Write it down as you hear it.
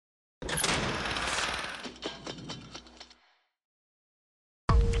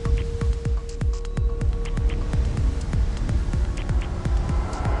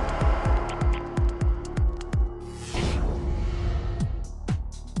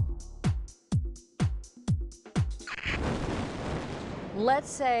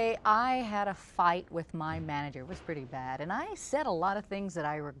Let's say I had a fight with my manager. It was pretty bad, and I said a lot of things that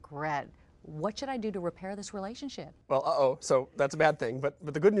I regret. What should I do to repair this relationship? Well, so that's a bad thing, but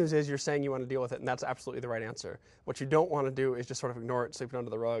the good news is you're saying you want to deal with it, and that's absolutely the right answer. What you don't want to do is just sort of ignore it, sweep it under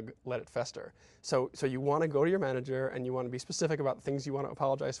the rug, let it fester. So you want to go to your manager, and you want to be specific about the things you want to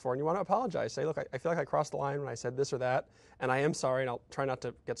apologize for, and you want to apologize. Say, look, I feel like I crossed the line when I said this or that, and I am sorry, and I'll try not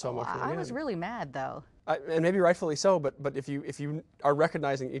to get so emotional I again. was really mad, though. And maybe rightfully so, but if you are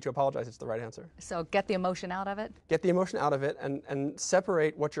recognizing you need to apologize, it's the right answer. So get the emotion out of it? Get the emotion out of it and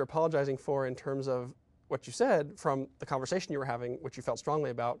separate what you're apologizing for in terms of what you said from the conversation you were having, which you felt strongly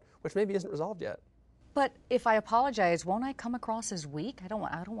about, which maybe isn't resolved yet. But if I apologize, won't I come across as weak? I don't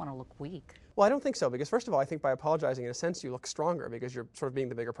want to look weak. Well, I don't think so, because first of all, I think by apologizing, in a sense, you look stronger because you're sort of being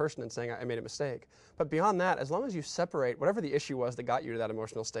the bigger person and saying, I made a mistake. But beyond that, as long as you separate whatever the issue was that got you to that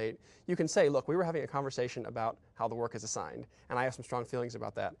emotional state, you can say, look, we were having a conversation about how the work is assigned, and I have some strong feelings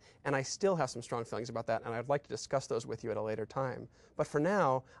about that, and I still have some strong feelings about that, and I'd like to discuss those with you at a later time. But for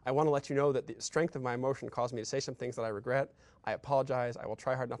now, I want to let you know that the strength of my emotion caused me to say some things that I regret. I apologize. I will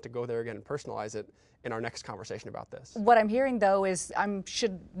try hard not to go there again and personalize it in our next conversation about this. What I'm hearing, though, is I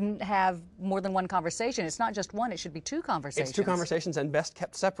should have more than one conversation. It's not just one, it should be two conversations. It's two conversations and best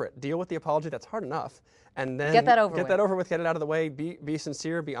kept separate. Deal with the apology, that's hard enough, and then get that over with, get it out of the way, be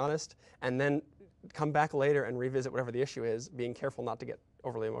sincere, be honest, and then come back later and revisit whatever the issue is, being careful not to get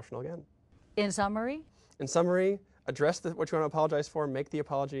overly emotional again. In summary? In summary, address what you want to apologize for, make the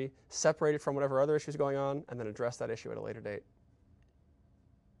apology, separate it from whatever other issue is going on, and then address that issue at a later date.